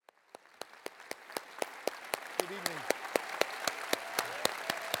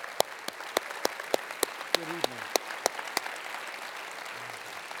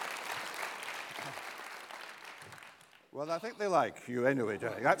Well, I think they like you anyway,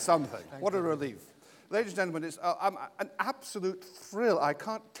 Derek. That's something. What a relief. Ladies and gentlemen, it's an absolute thrill. I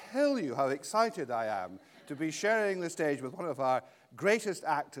can't tell you how excited I am to be sharing the stage with one of our greatest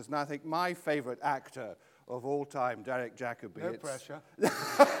actors, and I think my favorite actor of all time, Derek Jacobi. No pressure.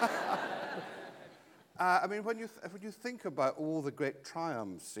 I mean, when you think about all the great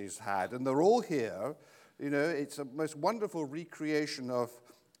triumphs he's had, and they're all here, you know, it's a most wonderful recreation of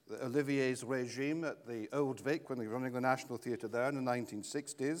Olivier's regime at the Old Vic when they were running the National Theatre there in the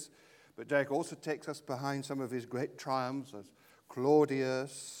 1960s. But Derek also takes us behind some of his great triumphs as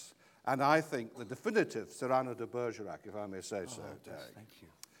Claudius, and I think the definitive Cyrano de Bergerac, if I may say so, Derek. Yes, thank you.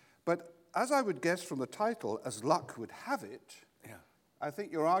 But as I would guess from the title, as luck would have it, I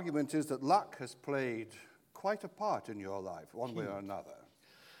think your argument is that luck has played quite a part in your life, one way or another.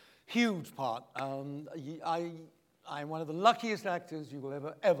 Huge part. I'm one of the luckiest actors you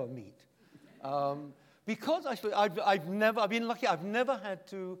will ever meet. Because I've been lucky, I've never had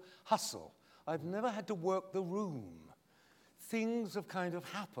to hustle. I've never had to work the room. Things have kind of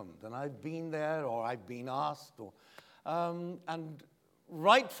happened, and I've been there, or I've been asked, and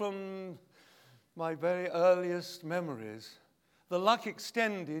right from my very earliest memories, the luck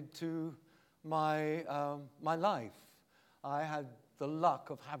extended to my life. I had the luck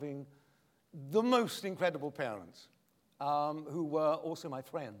of having the most incredible parents, who were also my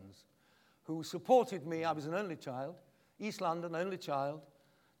friends, who supported me. I was an only child, East London, only child,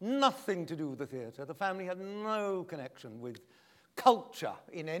 nothing to do with the theatre. The family had no connection with culture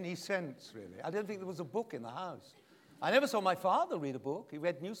in any sense, really. I don't think there was a book in the house. I never saw my father read a book. He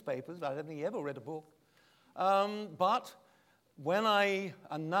read newspapers, but I don't think he ever read a book. But when I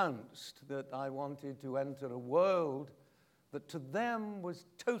announced that I wanted to enter a world that to them was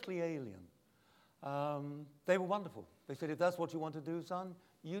totally alien, they were wonderful. They said, if that's what you want to do, son,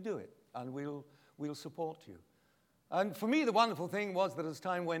 you do it, and we'll support you. And for me, the wonderful thing was that as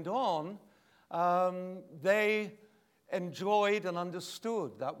time went on, they enjoyed and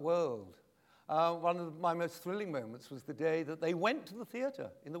understood that world. One of my most thrilling moments was the day that they went to the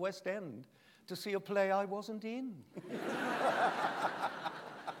theatre in the West End to see a play I wasn't in.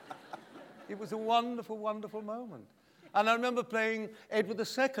 It was a wonderful, wonderful moment. And I remember playing Edward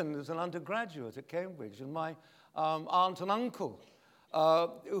II as an undergraduate at Cambridge, and my aunt and uncle,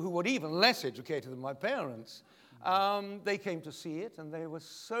 who were even less educated than my parents, they came to see it, and they were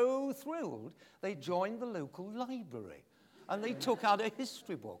so thrilled, they joined the local library, and they took out a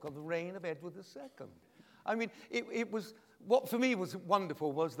history book of the reign of Edward II. I mean, it was, what for me was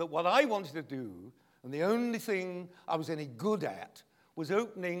wonderful was that what I wanted to do, and the only thing I was any good at, was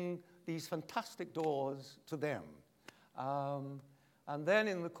opening these fantastic doors to them. And then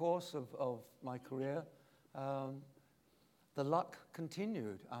in the course of my career, the luck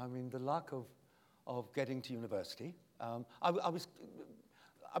continued. I mean, the luck of getting to university. I was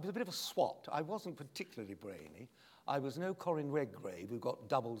a bit of a swot. I wasn't particularly brainy. I was no Corin Redgrave, who got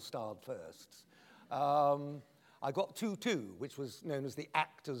double-starred firsts. I got 2-2, which was known as the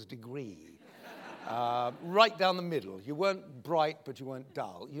actor's degree. Right down the middle. You weren't bright, but you weren't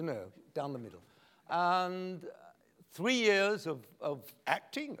dull. You know, down the middle. And 3 years of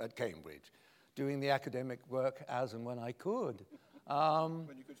acting at Cambridge, doing the academic work as and when I could.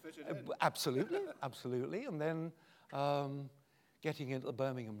 When you could fit it in. Absolutely, absolutely. And then getting into the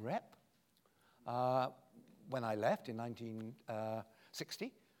Birmingham Rep when I left in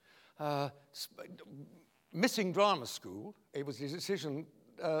 1960. Missing drama school, it was a decision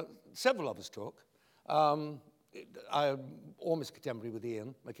several of us took. I'm almost contemporary with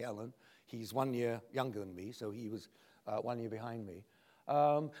Ian McKellen. He's 1 year younger than me, so he was 1 year behind me.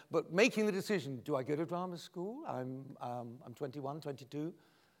 But making the decision, do I go to drama school? I'm 21, 22,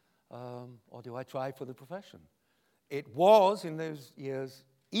 or do I try for the profession? It was, in those years,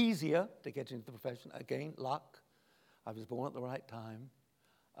 easier to get into the profession. Again, luck. I was born at the right time.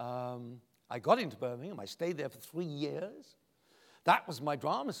 I got into Birmingham. I stayed there for 3 years. That was my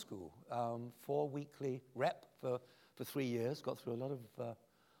drama school, 4 weekly rep for 3 years. Got through a lot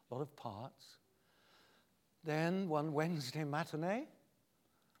of parts. Then one Wednesday matinee,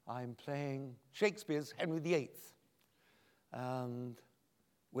 I'm playing Shakespeare's Henry VIII. And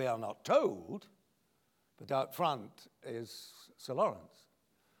we are not told, but out front is Sir Lawrence,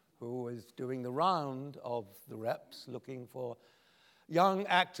 who is doing the round of the reps, looking for young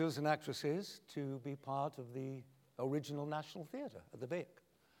actors and actresses to be part of the original National Theatre at the Vic.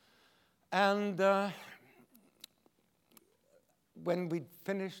 And when we'd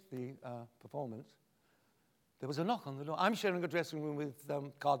finished the performance, there was a knock on the door. I'm sharing a dressing room with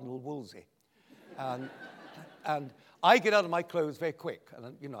Cardinal Wolsey. And I get out of my clothes very quick.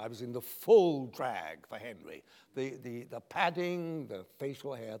 And, you know, I was in the full drag for Henry. The padding, the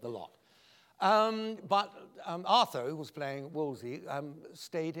facial hair, the lot. But Arthur, who was playing Wolsey,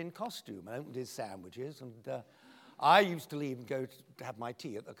 stayed in costume and opened his sandwiches. And I used to leave and go to have my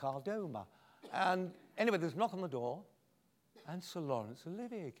tea at the Cardoma. And anyway, there's a knock on the door, and Sir Laurence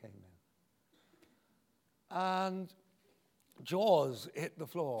Olivier came in. And jaws hit the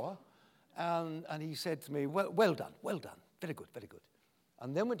floor, and he said to me, well done, very good, very good.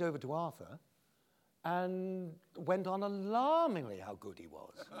 And then went over to Arthur and went on alarmingly how good he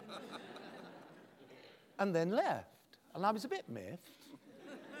was. And then left. And I was a bit miffed.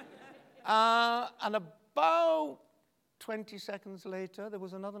 And about 20 seconds later, there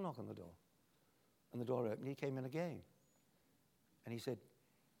was another knock on the door. And the door opened, he came in again. And he said,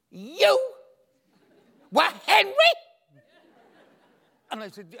 "You were Henry?" And I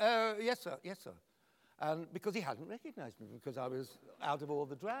said, yes, sir, yes, sir. And because he hadn't recognized me, because I was out of all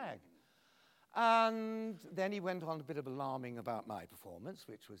the drag. And then he went on a bit of alarming about my performance,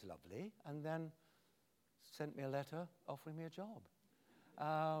 which was lovely, and then sent me a letter offering me a job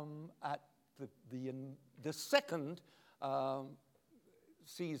at the second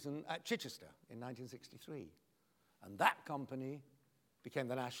season at Chichester in 1963. And that company became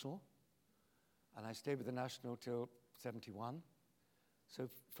the National, and I stayed with the National till 71. So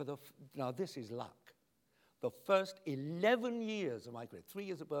now this is luck. The first 11 years of my career, 3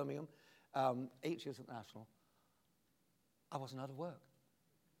 years at Birmingham, 8 years at the National, I wasn't out of work.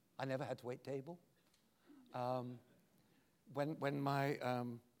 I never had to wait table. When my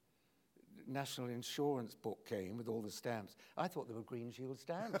national insurance book came with all the stamps, I thought they were Green Shield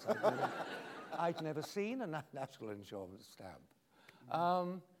stamps. I'd never seen a national insurance stamp.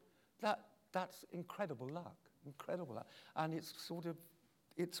 That's incredible luck, and it sort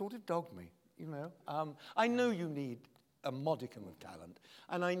of dogged me, you know. I know you need a modicum of talent,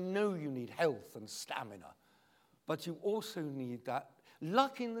 and I know you need health and stamina, but you also need that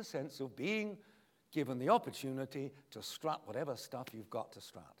luck in the sense of being given the opportunity to strut whatever stuff you've got to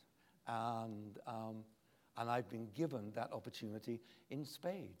strut. And I've been given that opportunity in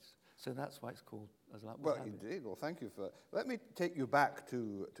spades. So that's why it's called As Luck Would Have It. Indeed. Well, thank you for that. Let me take you back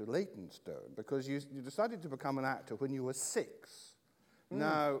to Leytonstone, because you decided to become an actor when you were 6.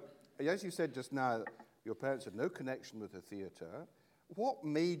 Now, as you said just now, your parents had no connection with the theatre. What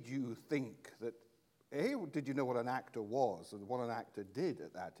made you think that, did you know what an actor was and what an actor did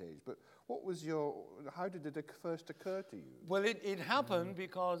at that age? But how did it first occur to you? Well, it happened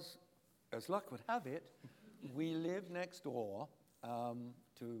because, as luck would have it, we lived next door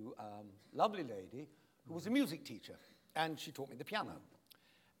to a lovely lady who was a music teacher, and she taught me the piano.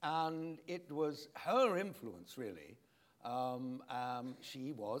 And it was her influence, really.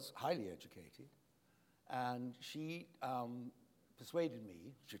 She was highly educated, and she persuaded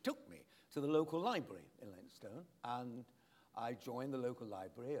me, she took me to the local library in Leytonstone, and I joined the local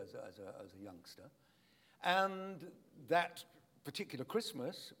library as a youngster. And that particular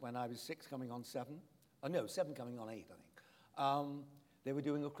Christmas, when I was 6 coming on 7, 7 coming on 8, I think, they were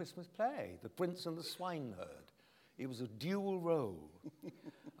doing a Christmas play, The Prince and the Swineherd. It was a dual role.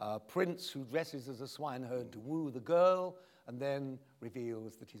 A prince who dresses as a swineherd to woo the girl and then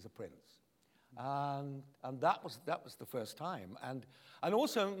reveals that he's a prince. And that was the first time. And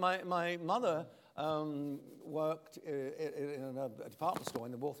also my mother worked in a department store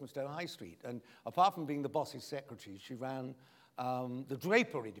in the Walthamstow High Street. And apart from being the boss's secretary, she ran the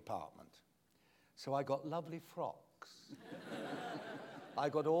drapery department. So I got lovely frocks. I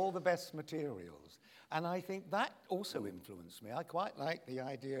got all the best materials. And I think that also influenced me. I quite like the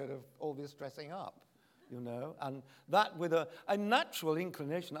idea of all this dressing up, you know. And that with a natural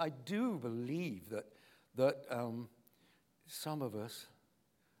inclination, I do believe that some of us,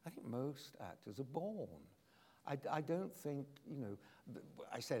 I think most actors are born. I don't think, you know,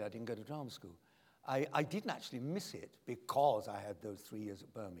 I said I didn't go to drama school. I didn't actually miss it because I had those 3 years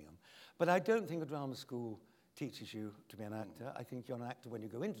at Birmingham. But I don't think a drama school teaches you to be an actor. I think you're an actor when you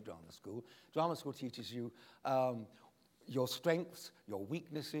go into drama school. Drama school teaches you your strengths, your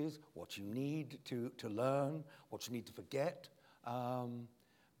weaknesses, what you need to learn, what you need to forget.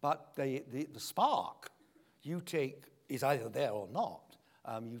 But the spark you take is either there or not.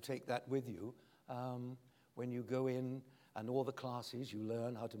 You take that with you when you go in, and all the classes, you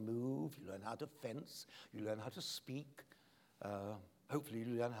learn how to move, you learn how to fence, you learn how to speak. Hopefully you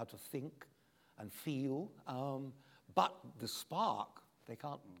learn how to think and feel, but the spark, they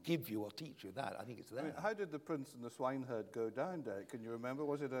can't give you or teach you that. I think it's there. I mean, how did The Prince and the Swineherd go down, Derek? Can you remember?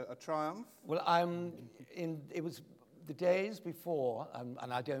 Was it a triumph? Well, it was the days before,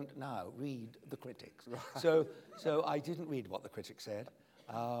 and I don't now read the critics, so I didn't read what the critics said,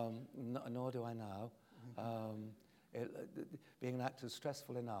 nor do I now. Being an actor is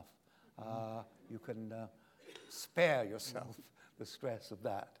stressful enough. You can spare yourself the stress of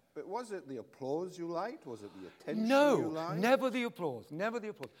that. But was it the applause you liked? Was it the attention you liked? No, never the applause, never the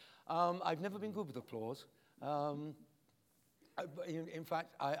applause. I've never been good with applause. In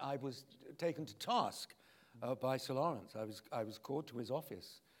fact, I was taken to task by Sir Lawrence. I was called to his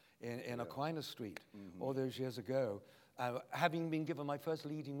office in Aquinas Street all those years ago, having been given my first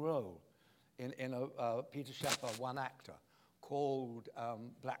leading role in a Peter Shaffer one-actor called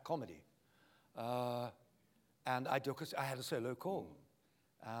Black Comedy. And I had a solo call.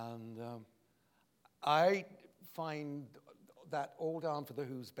 And I find that all down for the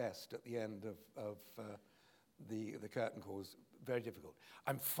Who's Best at the end of the curtain calls very difficult.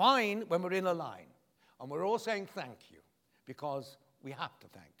 I'm fine when we're in a line and we're all saying thank you because we have to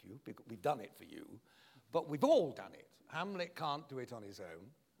thank you because we've done it for you, but we've all done it. Hamlet can't do it on his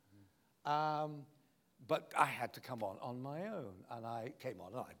own. But I had to come on my own, and I came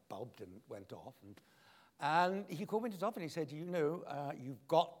on and I bobbed and went off. And he called me to the top and he said, you know, you've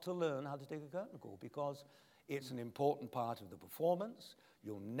got to learn how to take a curtain call because it's an important part of the performance.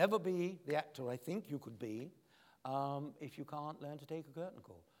 You'll never be the actor I think you could be if you can't learn to take a curtain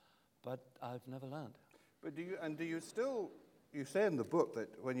call. But I've never learned. But do you still, you say in the book that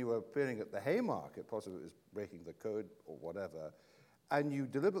when you were appearing at the Haymarket, possibly it was breaking the code or whatever, and you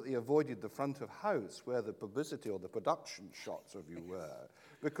deliberately avoided the front of house where the publicity or the production shots of you were,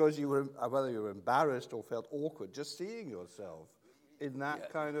 because you were, whether you were embarrassed or felt awkward just seeing yourself in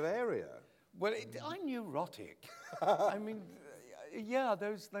that kind of area. Well, I'm neurotic. I mean, yeah,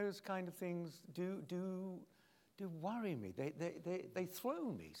 those kind of things do worry me. They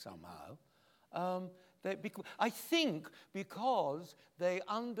throw me somehow. I think because they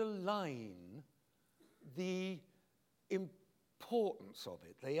underline the importance of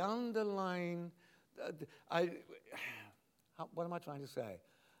it. They underline, what am I trying to say?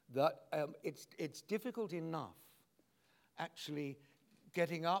 That it's difficult enough actually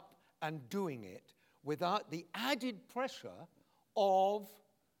getting up and doing it without the added pressure of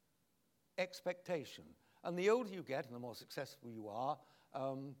expectation. And the older you get and the more successful you are,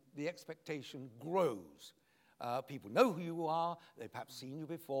 the expectation grows. People know who you are, they've perhaps seen you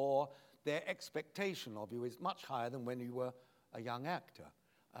before, their expectation of you is much higher than when you were a young actor.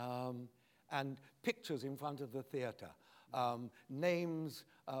 And pictures in front of the theatre, names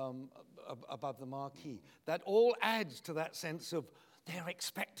above the marquee, that all adds to that sense of they're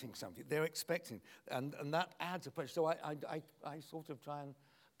expecting something, they're expecting, and that adds a pressure. So I sort of try and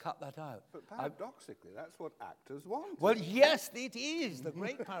cut that out. But paradoxically, that's what actors want. Well, yes, it is, the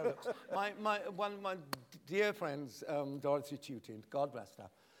great paradox. One of my dear friends, Dorothy Tutin, God rest her,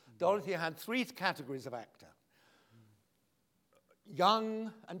 Dorothy had 3 categories of actor.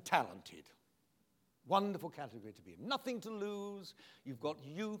 Young and talented. Wonderful category to be in. Nothing to lose. You've got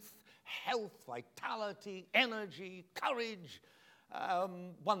youth, health, vitality, energy, courage.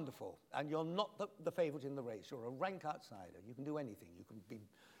 Wonderful. And you're not the favorite in the race. You're a rank outsider. You can do anything. You can be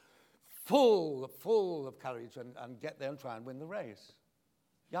full of courage and get there and try and win the race.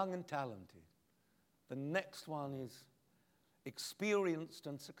 Young and talented. The next one is experienced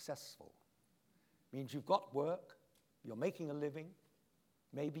and successful. Means you've got work, you're making a living,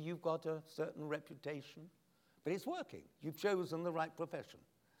 maybe you've got a certain reputation, but it's working. You've chosen the right profession.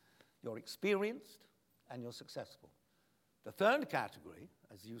 You're experienced and you're successful. The third category,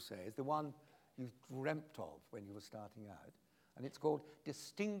 as you say, is the one you dreamt of when you were starting out, and it's called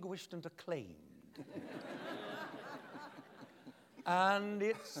distinguished and acclaimed. And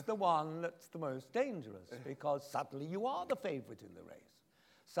it's the one that's the most dangerous, because suddenly you are the favorite in the race.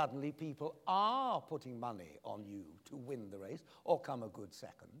 Suddenly people are putting money on you to win the race or come a good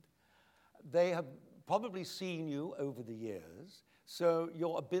second. They have probably seen you over the years, so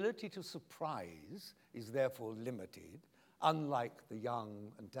your ability to surprise is therefore limited, unlike the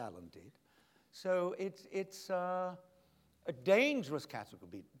young and talented. So it's a dangerous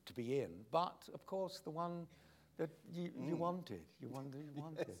category to be in, but of course the one that you wanted. You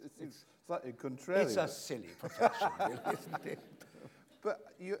wanted. It's slightly contrarian. It's a silly profession, really, isn't it?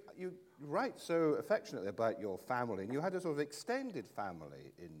 But you write so affectionately about your family, and you had a sort of extended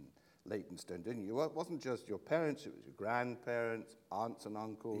family in Leytonstone, didn't you? It wasn't just your parents, it was your grandparents, aunts and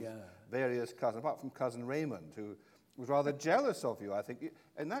uncles, various cousins, apart from cousin Raymond, who was rather jealous of you, I think.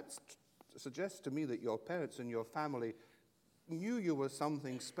 And that suggests to me that your parents and your family knew you were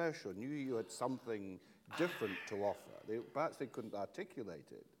something special, knew you had something different to offer. Perhaps they couldn't articulate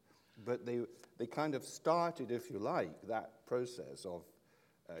it. But they kind of started, if you like, that process of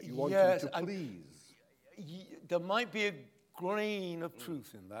you wanting Yes, to please. There might be a grain of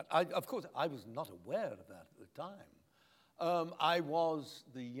truth in that. Of course, I was not aware of that at the time. I was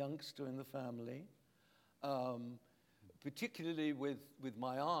the youngster in the family, particularly with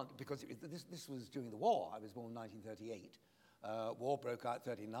my aunt, because this was during the war. I was born in 1938. War broke out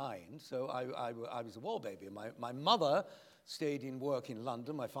in 1939, so I was a war baby. My mother stayed in work in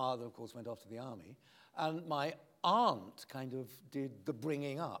London. My father, of course, went off to the army. And my aunt kind of did the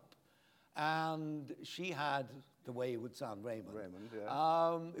bringing up. And she had the wayward son, Raymond,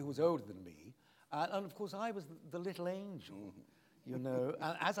 who was older than me. And of course, I was the little angel, you know.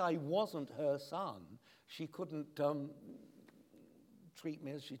 And as I wasn't her son, she couldn't treat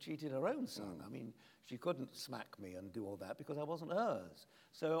me as she treated her own son. I mean, she couldn't smack me and do all that because I wasn't hers.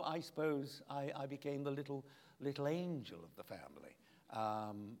 So I suppose I became the little angel of the family.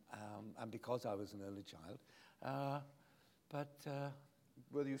 And because I was an early child.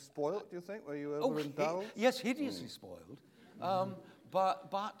 Were you spoiled, do you think? Were you overindulged? Yes, hideously spoiled.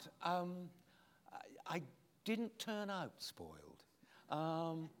 But I didn't turn out spoiled.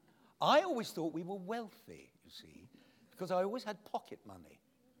 I always thought we were wealthy, you see, because I always had pocket money.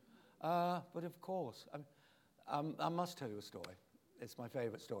 But of course, I must tell you a story. It's my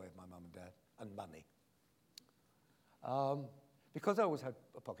favorite story of my mum and dad and money. Because I always had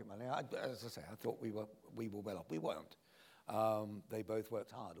pocket money, as I say, I thought we were well off. We weren't. They both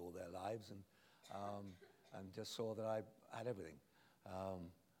worked hard all their lives and just saw that I had everything.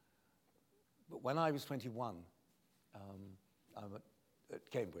 But when I was 21, I'm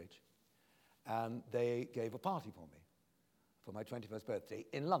at Cambridge, and they gave a party for me for my 21st birthday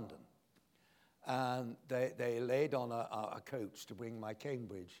in London. And they laid on a coach to bring my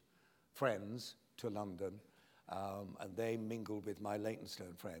Cambridge friends to London, and they mingled with my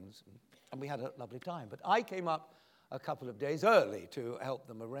Leytonstone friends, and we had a lovely time. But I came up a couple of days early to help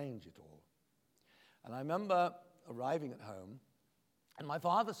them arrange it all. And I remember arriving at home, and my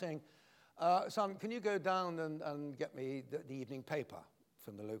father saying, son, can you go down and get me the evening paper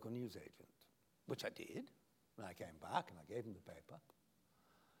from the local newsagent? Which I did. And I came back and I gave him the paper.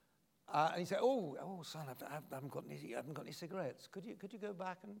 And he said, oh, son, I haven't got any cigarettes. Could you go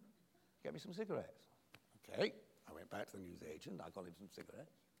back and get me some cigarettes? Okay. I went back to the newsagent. I got him some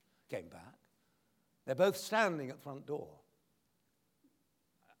cigarettes. Came back. They're both standing at the front door.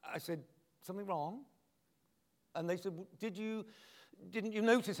 I said, something wrong? And they said, didn't you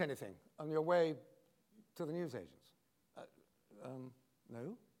notice anything on your way to the newsagents?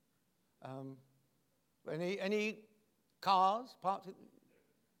 No. Any cars parked?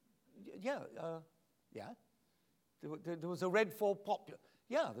 Yeah. There was a red Ford Popular.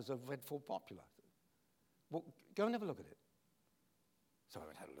 Yeah, there's a red Ford Popular. Well, go and have a look at it. So I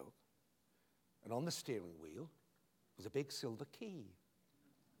went and had a look. And on the steering wheel was a big silver key.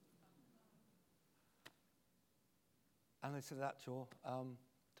 And they said, that's your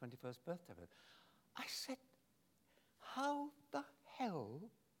 21st birthday. I said, how the hell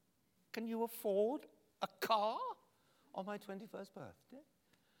can you afford a car on my 21st birthday?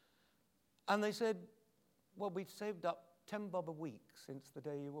 And they said, well, we've saved up 10 bob a week since the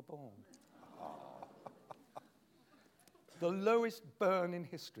day you were born. The lowest burn in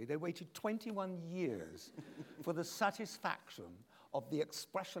history. They waited 21 years for the satisfaction of the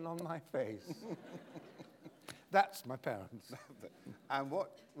expression on my face. That's my parents. And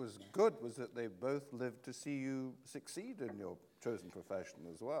what was good was that they both lived to see you succeed in your chosen profession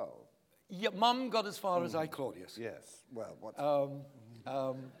as well. Yeah, Mum got as far as I, Claudius. Yes, well, what's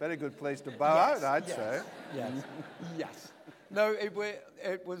very good place to bow out, I'd say. Yes, yes. No, it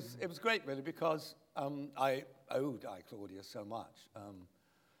was great, really, because I owed I, Claudius, so much,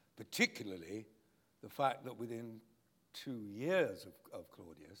 particularly the fact that within 2 years of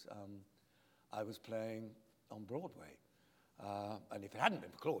Claudius, I was playing on Broadway. And if it hadn't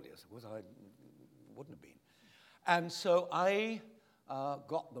been for Claudius, of course, I wouldn't have been. And so I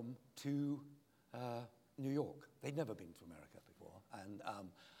got them to New York. They'd never been to America before. And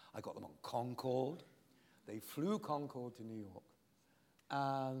I got them on Concorde. They flew Concorde to New York.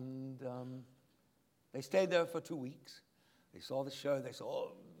 And they stayed there for 2 weeks. They saw the show. They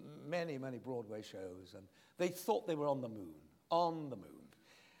saw many, many Broadway shows. And they thought they were on the moon, on the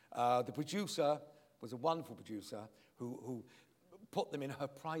moon. The producer was a wonderful producer who put them in her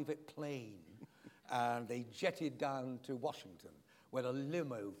private plane. And they jetted down to Washington, where a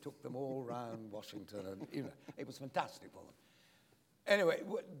limo took them all around Washington. And, you know, it was fantastic for them. Anyway,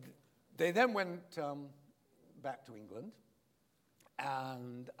 they then went back to England.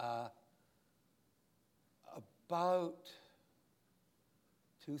 And about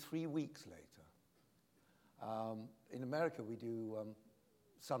 3 weeks later. In America, we do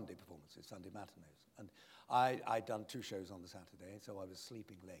Sunday performances, Sunday matinees. And I'd done 2 shows on the Saturday, so I was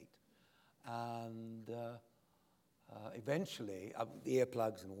sleeping late. And eventually, the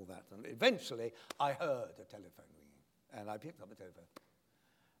earplugs and all that, and eventually I heard a telephone ringing. And I picked up the telephone.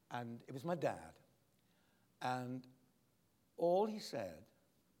 And it was my dad. And all he said,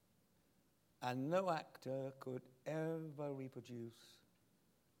 and no actor could ever reproduce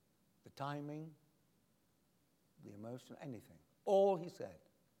the timing, the emotion, anything. All he said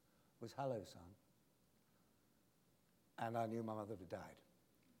was, "Hello, son." And I knew my mother had died,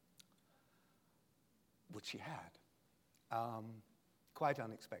 which she had, quite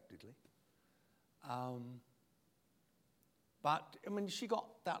unexpectedly. But, I mean, she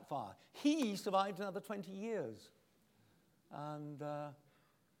got that far. He survived another 20 years. And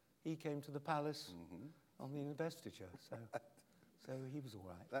he came to the palace on the investiture, so he was all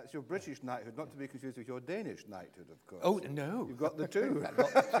right. That's your British knighthood, not to be confused with your Danish knighthood, of course. Oh, no. You've got the 2. I've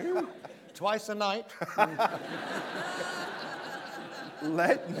got the 2. Twice a night.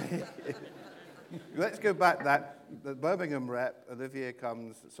 Let's go back the Birmingham rep, Olivier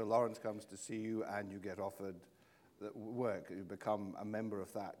comes, Sir Lawrence comes to see you, and you get offered the work. You become a member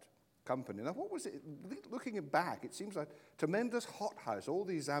of that company. Now, what was it? Looking back, it seems like a tremendous hothouse, all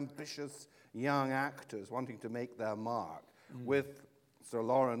these ambitious young actors wanting to make their mark, with Sir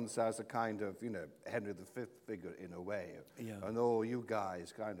Lawrence as a kind of, Henry V figure in a way, and all you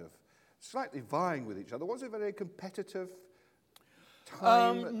guys kind of slightly vying with each other. Was it a very competitive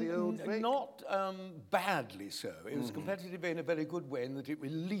time at the Old Vic? Not badly so. It was competitive in a very good way in that it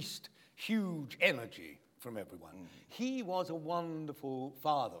released huge energy from everyone. He was a wonderful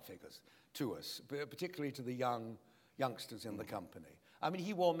father figure to us, particularly to the youngsters in the company. I mean,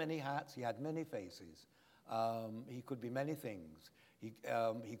 he wore many hats, he had many faces. He could be many things. He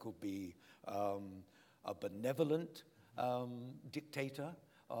could be a benevolent dictator,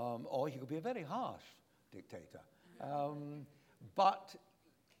 or he could be a very harsh dictator. But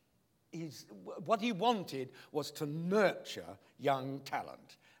what he wanted was to nurture young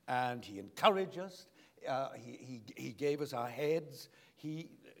talent, and he encouraged us. He gave us our heads.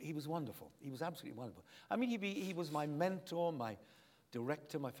 He was wonderful. He was absolutely wonderful. I mean, he was my mentor, my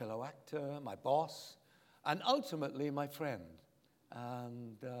director, my fellow actor, my boss, and ultimately my friend.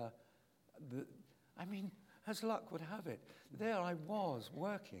 And I mean, as luck would have it, there I was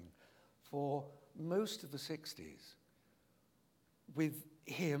working for most of the 60s with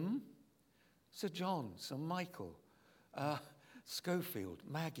him, Sir John, Sir Michael, Schofield,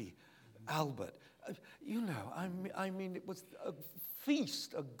 Maggie, Albert. I mean, it was a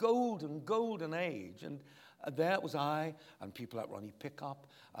feast, a golden age. And there was I, and people like Ronnie Pickup,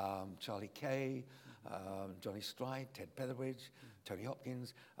 Charlie Kay, Johnny Stride, Ted Petheridge, Tony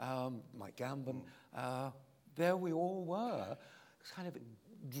Hopkins, Mike Gambon. There we all were, kind of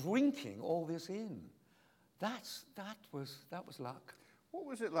drinking all this in. That was luck. What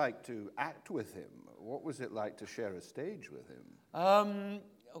was it like to act with him? What was it like to share a stage with him?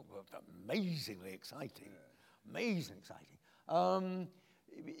 Amazingly exciting. Yeah. Amazingly exciting.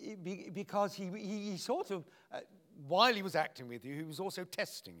 Because he sort of, while he was acting with you, he was also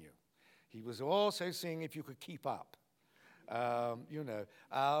testing you. He was also seeing if you could keep up. And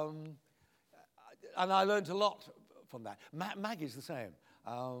I learned a lot from that. Maggie's the same.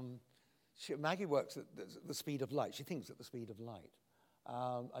 Maggie works at the speed of light. She thinks at the speed of light.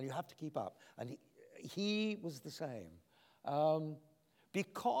 And you have to keep up. And he was the same.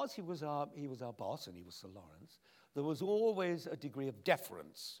 Because he was our boss and he was Sir Lawrence, there was always a degree of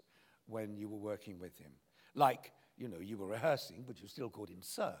deference when you were working with him. Like, you were rehearsing, but you still called him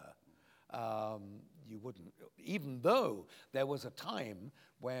Sir. You wouldn't, even though there was a time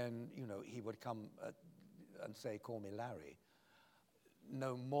when, he would come and say, "Call me Larry."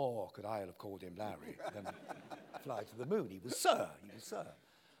 No more could I have called him Larry than Fly to the Moon. He was Sir.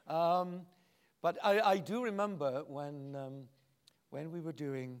 But I do remember when we were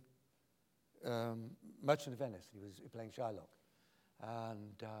doing Merchant of Venice, he was playing Shylock,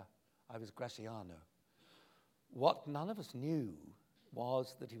 and I was Graciano. What none of us knew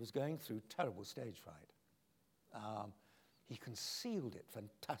was that he was going through terrible stage fright. He concealed it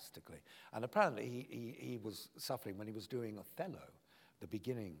fantastically, and apparently he was suffering when he was doing Othello, the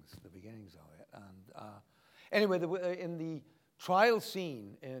beginnings of it. And anyway, in the trial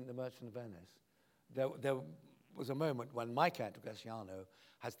scene in The Merchant of Venice, there was a moment when my character, Graciano,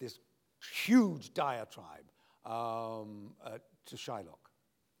 has this huge diatribe to Shylock.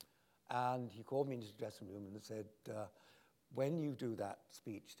 And he called me into the dressing room and said, when you do that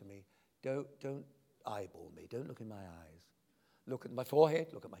speech to me, don't eyeball me, don't look in my eyes. Look at my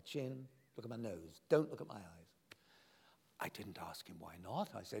forehead, look at my chin, look at my nose. Don't look at my eyes. I didn't ask him why not.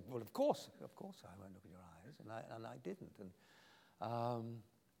 I said, well, of course I won't look at your eyes. And I didn't.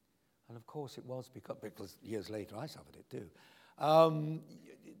 And of course it was because years later I suffered it too.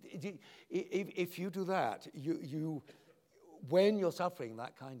 If you do that, when you're suffering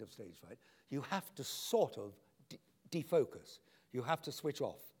that kind of stage fright, you have to sort of defocus. You have to switch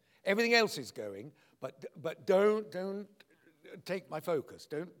off. Everything else is going, but don't take my focus.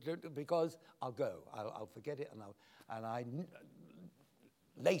 Don't because I'll go. I'll forget it,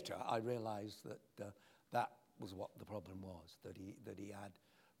 later I realized that that was what the problem was. That he had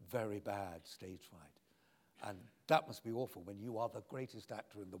very bad stage fright, and that must be awful when you are the greatest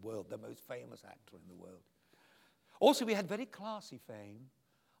actor in the world, the most famous actor in the world. Also, we had very classy fame.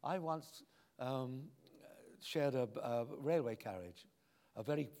 I once shared a railway carriage, a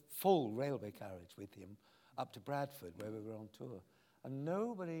very full railway carriage with him up to Bradford, where we were on tour. And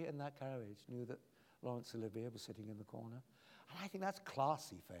nobody in that carriage knew that Laurence Olivier was sitting in the corner. And I think that's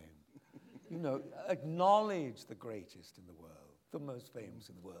classy fame. Acknowledge the greatest in the world, the most famous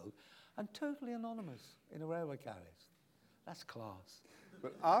in the world, and totally anonymous in a railway carriage. That's class.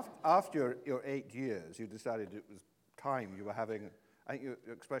 But after your 8 years, you decided it was time. You were having, I think your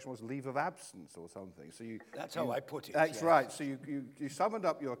expression was leave of absence or something. So that's how I put it. That's yes. right. So you summoned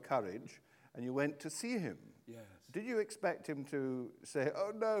up your courage and you went to see him. Yes. Did you expect him to say,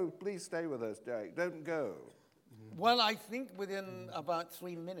 oh no, please stay with us, Derek, don't go? Well, I think within about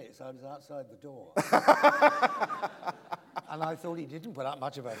 3 minutes I was outside the door. And I thought he didn't put up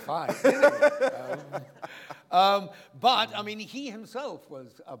much of a fight, did he? But, I mean, he himself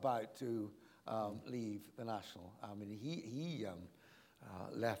was about to leave the National. I mean, he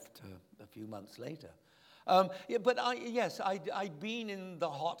left a few months later. I'd been in the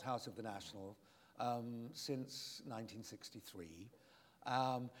hothouse of the National since 1963.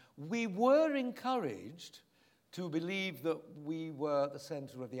 We were encouraged to believe that we were the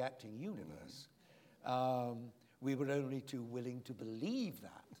center of the acting universe. We were only too willing to believe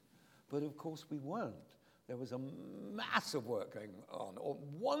that. But of course we weren't. There was a massive work going on, or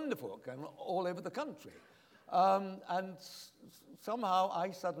wonderful work going on all over the country. And somehow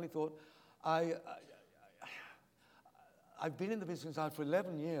I suddenly thought, I've been in the business now for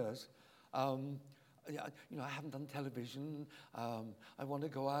 11 years. I haven't done television. I want to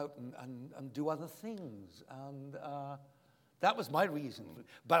go out and do other things. And that was my reason.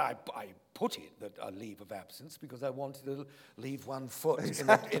 But I put it that a leave of absence because I wanted to leave one foot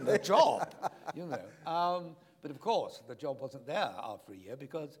in the job, But of course, the job wasn't there after a year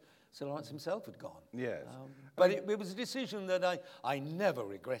because Sir Laurence himself had gone. Yes. But it was a decision that I never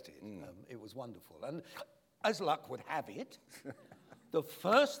regretted. It was wonderful. And as luck would have it, the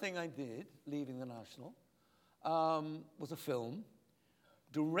first thing I did, leaving the National, was a film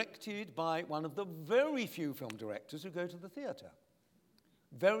directed by one of the very few film directors who go to the theatre.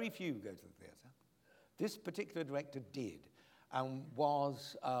 Very few go to the theatre. This particular director did and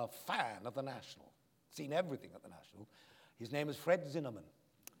was a fan of the National, seen everything at the National. His name is Fred Zinnemann.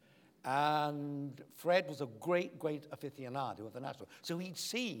 And Fred was a great, great aficionado of the National. So he'd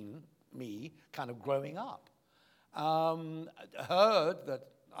seen me kind of growing up. Heard that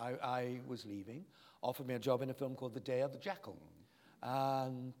I was leaving, offered me a job in a film called The Day of the Jackal.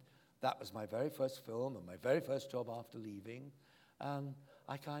 And that was my very first film and my very first job after leaving. And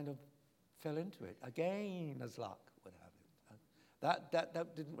I kind of fell into it, again, as luck would have it.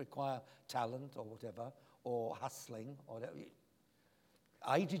 That didn't require talent or whatever, or hustling or whatever.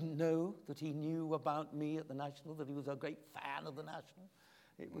 I didn't know that he knew about me at the National, that he was a great fan of the National.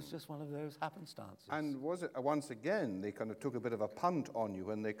 It was just one of those happenstances. And was it, once again, they kind of took a bit of a punt on you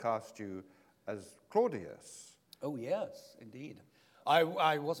when they cast you as Claudius? Oh, yes, indeed.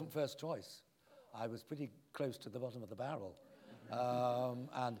 I wasn't first choice. I was pretty close to the bottom of the barrel.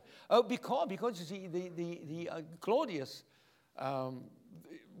 Because you see, the Claudius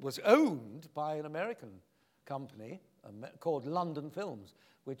was owned by an American company called London Films,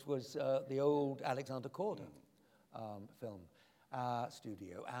 which was the old Alexander Korda film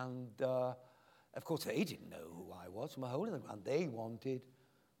studio. And, of course, they didn't know who I was from a hole in the ground. They wanted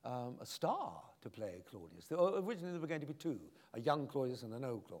a star to play Claudius. Originally, there were going to be two, a young Claudius and an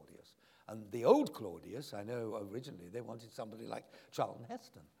old Claudius. And the old Claudius, I know originally, they wanted somebody like Charlton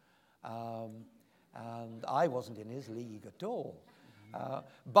Heston. And I wasn't in his league at all.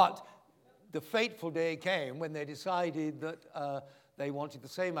 But the fateful day came when they decided that they wanted the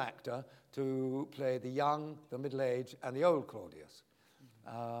same actor to play the young, the middle-aged, and the old Claudius.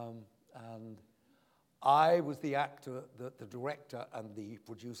 And I was the actor that the director and the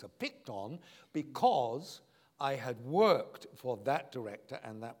producer picked on because I had worked for that director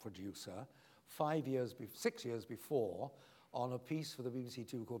and that producer 6 years before on a piece for the BBC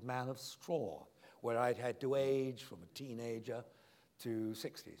Two called Man of Straw, where I'd had to age from a teenager to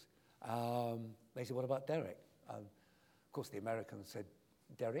 60s. They said, what about Derek? Of course, the Americans said,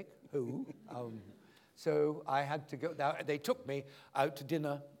 Derek? Who? So I had to go. They took me out to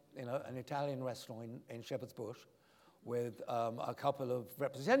dinner in an Italian restaurant in Shepherd's Bush with a couple of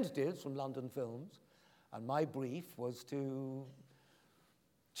representatives from London Films, and my brief was to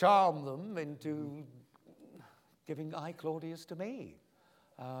charm them into giving I, Claudius to me.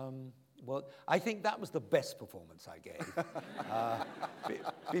 Well, I think that was the best performance I gave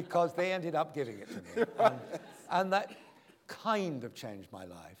because they ended up giving it to me. And that kind of changed my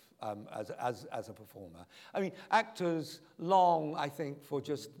life as a performer. I mean, actors long, I think, for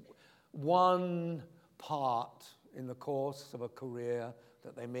just one part in the course of a career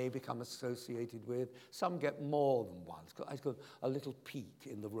that they may become associated with. Some get more than one. It's got a little peak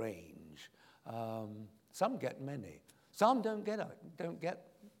in the range. Some get many. Some don't get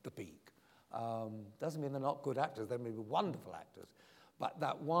the peak. Doesn't mean they're not good actors. They may be wonderful actors. But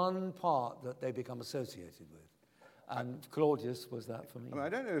that one part that they become associated with. And Claudius was that for me. I mean, I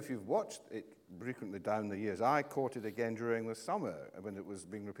don't know if you've watched it frequently down the years. I caught it again during the summer when it was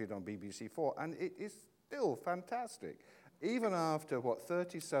being repeated on BBC Four, and it is still fantastic. Even after,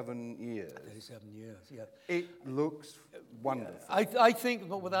 37 years? 37 years, yeah. It looks wonderful. I think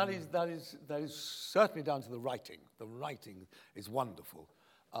that is certainly down to the writing. The writing is wonderful.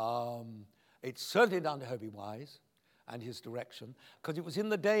 It's certainly down to Hobie Wise and his direction, because it was in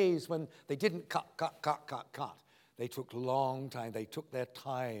the days when they didn't cut. They took a long time. They took their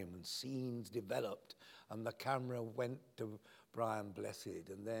time, and scenes developed, and the camera went to Brian Blessed,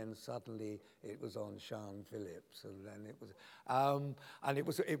 and then suddenly it was on Sean Phillips, and then it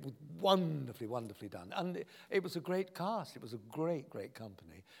was wonderfully done, and it was a great cast. It was a great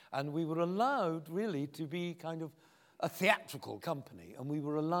company, and we were allowed really to be kind of a theatrical company, and we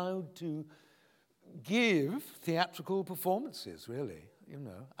were allowed to give theatrical performances, really,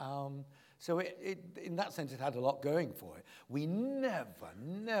 So in that sense, it had a lot going for it. We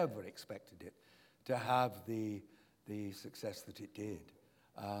never expected it to have the success that it did.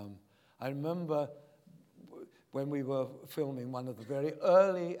 I remember when we were filming one of the very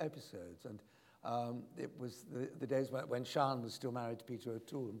early episodes, and it was the days when Sean was still married to Peter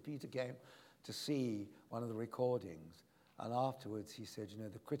O'Toole, and Peter came to see one of the recordings, and afterwards he said,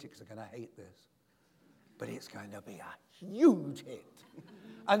 the critics are going to hate this, but it's going to be a huge hit.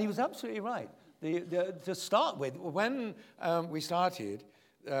 And he was absolutely right. To start with, when we started,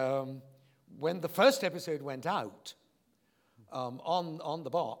 when the first episode went out on the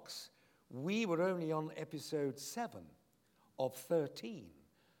box, we were only on episode 7 of 13.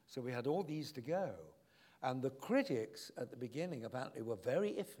 So we had all these to go. And the critics at the beginning apparently were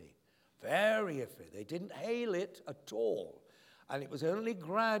very iffy. They didn't hail it at all. And it was only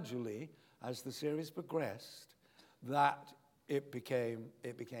gradually, as the series progressed, that it became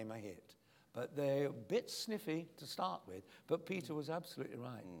a hit. But they're a bit sniffy to start with, but Peter was absolutely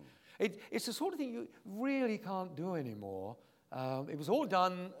right. It's the sort of thing you really can't do anymore. It was all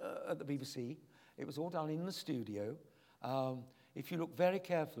done at the BBC. It was all done in the studio. If you look very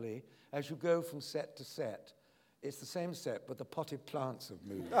carefully, as you go from set to set, it's the same set, but the potted plants have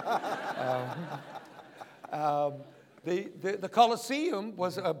moved. The Colosseum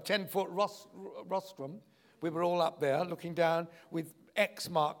was a 10-foot rostrum. We were all up there looking down with X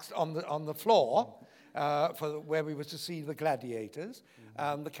marks on the floor where we were to see the gladiators,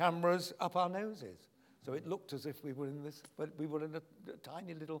 and the cameras up our noses. So it looked as if we were in this, but we were in a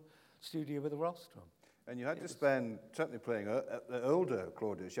tiny little studio with a rostrum. And you had to spend, certainly playing the older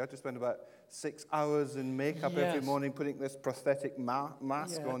Claudius, you had to spend about 6 hours in makeup every morning, putting this prosthetic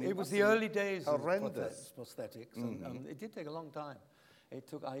mask on. It was the early days horrendous. of prosthetics, and it did take a long time.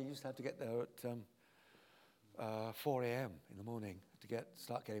 I used to have to get there at 4 a.m. in the morning to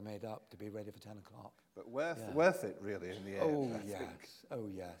start getting made up to be ready for 10 o'clock. But worth it, really, in the end. Oh,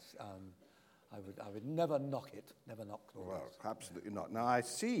 yes. I would never knock it, never knock Claudius. Well, absolutely not. Now, I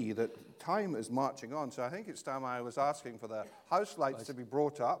see that time is marching on, so I think it's time I was asking for the house lights to be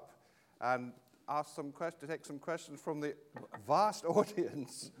brought up and take some questions from the vast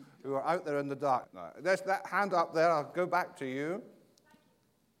audience who are out there in the dark. Now, there's that hand up there. I'll go back to you.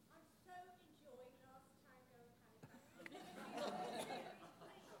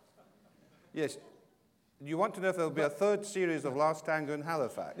 Yes. You want to know if there'll be a third series of Last Tango in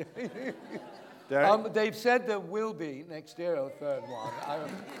Halifax? Derek? They've said there will be next year a third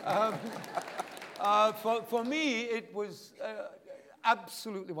one. For me, it was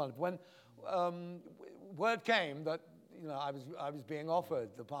absolutely wonderful. word came that I was being offered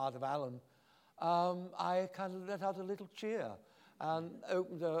the part of Alan, I kind of let out a little cheer and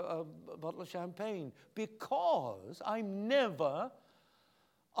opened a bottle of champagne because I'm never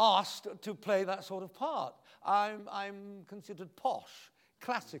asked to play that sort of part. I'm considered posh,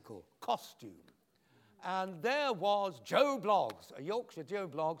 classical, costume. And there was Joe Bloggs, a Yorkshire Joe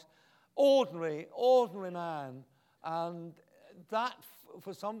Bloggs, ordinary man. And that,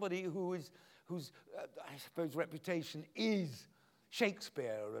 for somebody whose I suppose, reputation is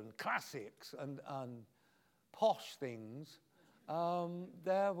Shakespeare and classics and posh things,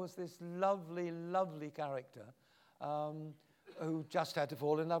 there was this lovely, lovely character who just had to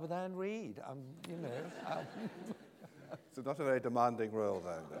fall in love with Anne Reid. So not a very demanding role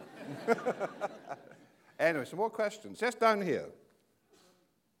then. Anyway, some more questions. Yes, down here.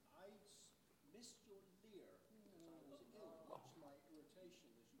 I missed your Lear because I was ill, much to my irritation,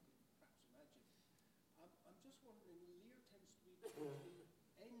 as you can perhaps imagine. I'm just wondering, Lear tends to be towards the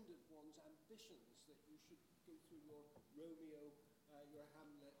end of one's ambitions, that you should go through your Romeo, your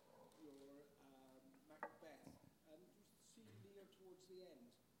Hamlet, your Macbeth, and you see Lear towards the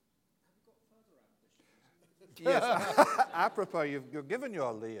end. Have you got further ambitions? Yes. Apropos, you're given your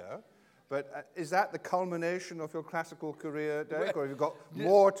Lear, but is that the culmination of your classical career, Derek, or have you got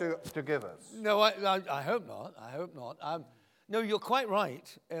more to give us? No, I hope not. I hope not. No, you're quite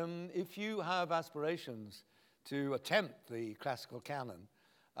right. If you have aspirations to attempt the classical canon,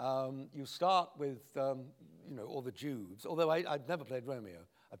 you start with, all the Jews, although I'd never played Romeo.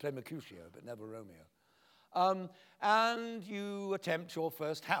 I played Mercutio, but never Romeo. And you attempt your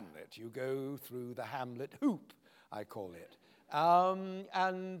first Hamlet. You go through the Hamlet hoop, I call it.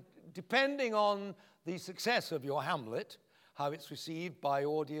 And depending on the success of your Hamlet, how it's received by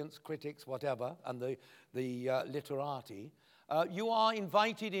audience, critics, whatever, and the literati, you are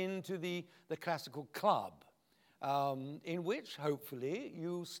invited into the classical club, in which, hopefully,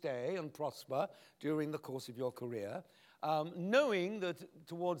 you stay and prosper during the course of your career, knowing that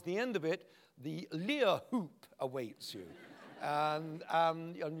towards the end of it, the Lear hoop awaits you. And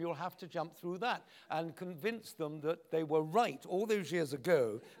you'll have to jump through that and convince them that they were right all those years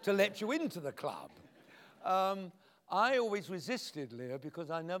ago to let you into the club. I always resisted Lear because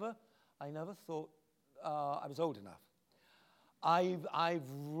I never thought I was old enough. I've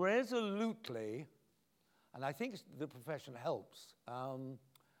resolutely, and I think the profession helps,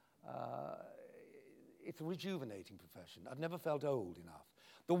 it's a rejuvenating profession. I've never felt old enough.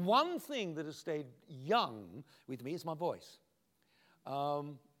 The one thing that has stayed young with me is my voice.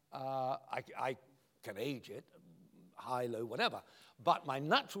 I can age it, high, low, whatever, but my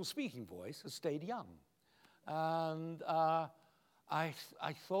natural speaking voice has stayed young. And I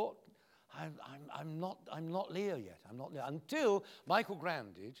thought, I'm not Lear yet. I'm not Lear. Until Michael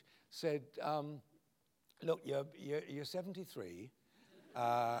Grandage said, look, you're 73.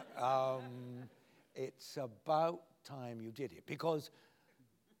 It's about time you did it, because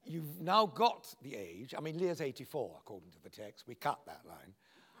you've now got the age. I mean, Lear's 84, according to the text. We cut that line.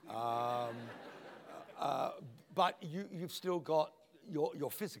 But you've still got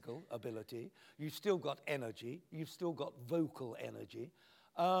your physical ability. You've still got energy. You've still got vocal energy.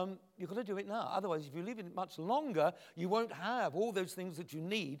 You've got to do it now. Otherwise, if you leave it much longer, you won't have all those things that you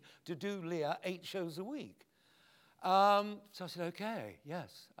need to do Lear 8 shows a week. So I said, okay,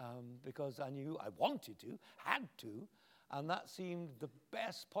 yes, because I knew I wanted to, had to, and that seemed the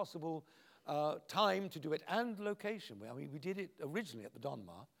best possible time to do it, and location. I mean, we did it originally at the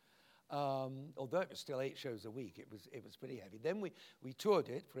Donmar, although it was still 8 shows a week. It was pretty heavy. Then we toured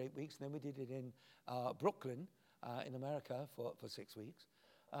it for 8 weeks, and then we did it in Brooklyn, in America, for 6 weeks,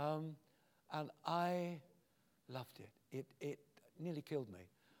 and I loved it. It nearly killed me,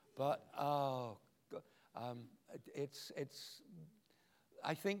 but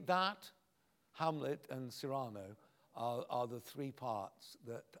I think that Hamlet and Cyrano are the 3 parts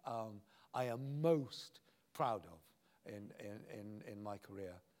that I am most proud of in my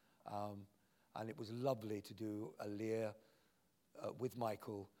career. And it was lovely to do a Lear with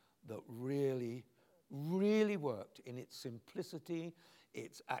Michael that really, really worked in its simplicity,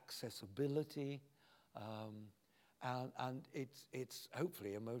 its accessibility, and its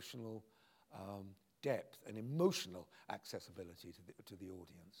hopefully emotional depth and emotional accessibility to the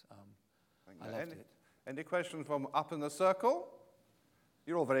audience. I loved it. Any questions from up in the circle?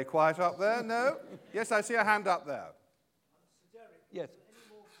 You're all very quiet up there, no? Yes, I see a hand up there. Yes.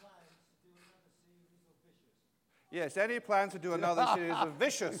 Yes, any plans to do another series of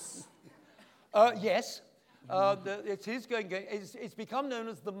Vicious? Yes. It's become known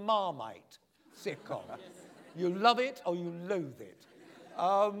as the Marmite sitcom. You love it or you loathe it.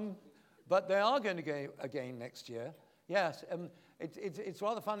 But they are going to go again next year. Yes, it's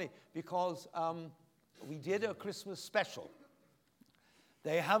rather funny because we did a Christmas special.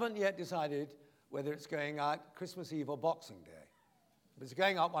 They haven't yet decided whether it's going out Christmas Eve or Boxing Day. But it's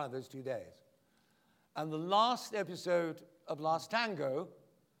going out one of those 2 days. And the last episode of Last Tango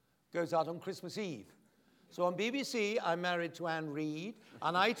goes out on Christmas Eve. So on BBC, I'm married to Anne Reid.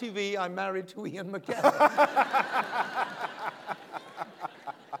 On ITV, I'm married to Ian McKellen.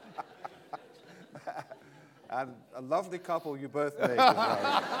 And a lovely couple you both made.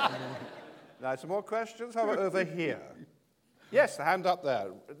 Now, some more questions? How about over here? Yes, the hand up there,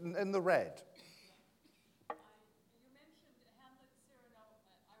 in the red. You mentioned Hamlet, Cyrano,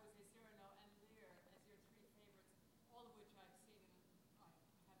 I would say Cyrano and Lear as your three favorites, all of which I've seen and I have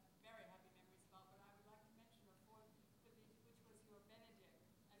very happy memories about, but I would like to mention a fourth, which was your Benedict.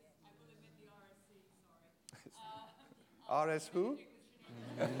 I will admit the RSC, sorry. RS who?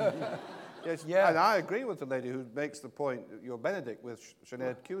 Yes, Yeah. and I agree with the lady who makes the point, your Benedict with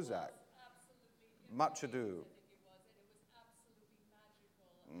Sinead Cusack. Absolutely. Much Ado. It was absolutely magical. I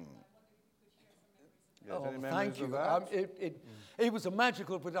wondered if you could share some memories of that. Yes, any Oh, memories thank you. of that? It was a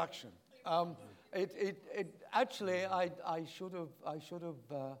magical production. Actually, I should have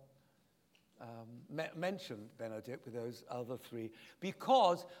mentioned Benedict with those other three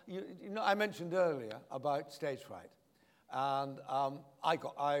because you know I mentioned earlier about stage fright, and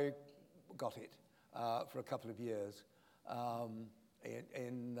I got it for a couple of years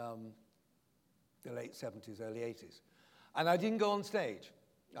in the late 70s, early 80s, and I didn't go on stage.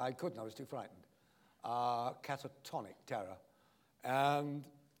 I couldn't. I was too frightened. Catatonic terror, and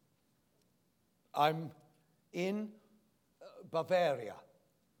I'm in Bavaria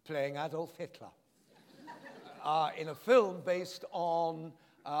playing Adolf Hitler in a film based on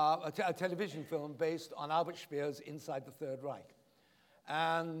a television film based on Albert Speer's Inside the Third Reich.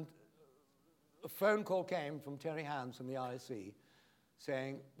 And a phone call came from Terry Hands from the RSC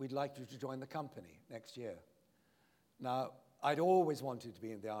saying, we'd like you to join the company next year. Now, I'd always wanted to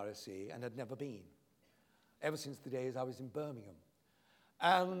be in the RSC and had never been, ever since the days I was in Birmingham.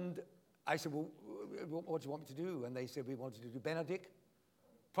 And I said, well, what do you want me to do? And they said, we wanted to do Benedict,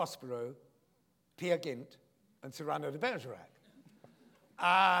 Prospero, Peer Gynt, and Cyrano de Bergerac.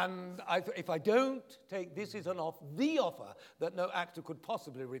 And I thought, if I don't take this is the offer that no actor could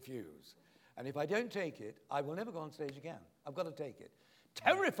possibly refuse. And if I don't take it, I will never go on stage again. I've got to take it.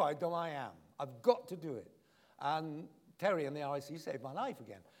 Terrified though I am, I've got to do it. And Terry and the RSC saved my life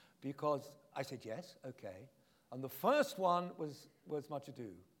again because I said, yes, okay. And the first one was Much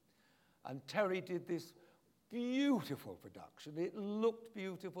Ado. And Terry did this beautiful production. It looked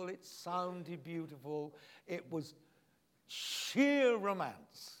beautiful, it sounded beautiful, it was sheer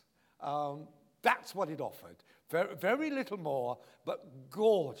romance. That's what it offered. Very, very little more, but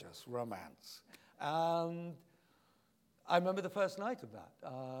gorgeous romance. And I remember the first night of that,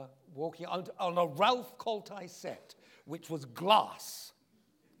 walking on a Ralph Colty set, which was glass.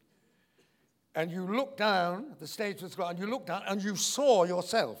 And you looked down, the stage was glass, and you looked down and you saw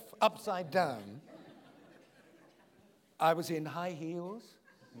yourself upside down. I was in high heels.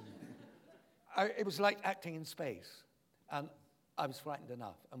 It was like acting in space. And I was frightened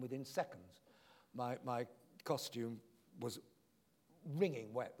enough. And within seconds, my costume was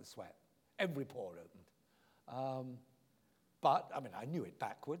wringing wet with sweat. Every pore opened. But, I mean, I knew it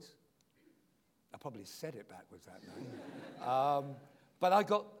backwards. I probably said it backwards that night. But I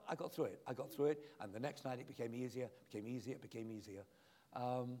got through it. I got through it. And the next night it became easier, it became easier.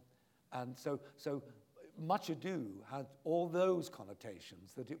 And so Much Ado had all those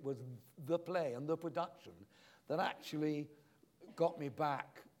connotations, that it was the play and the production that actually got me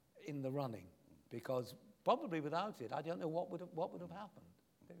back in the running, because probably without it, I don't know what would have happened.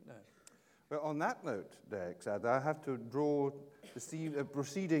 I don't know. Well, on that note, Dex, I have to draw the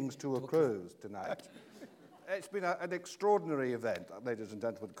proceedings to a close tonight. It's been an extraordinary event, ladies and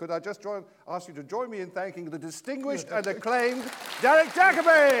gentlemen. Could I just ask you to join me in thanking the distinguished and acclaimed Derek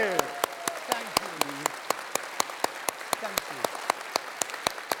Jacobi?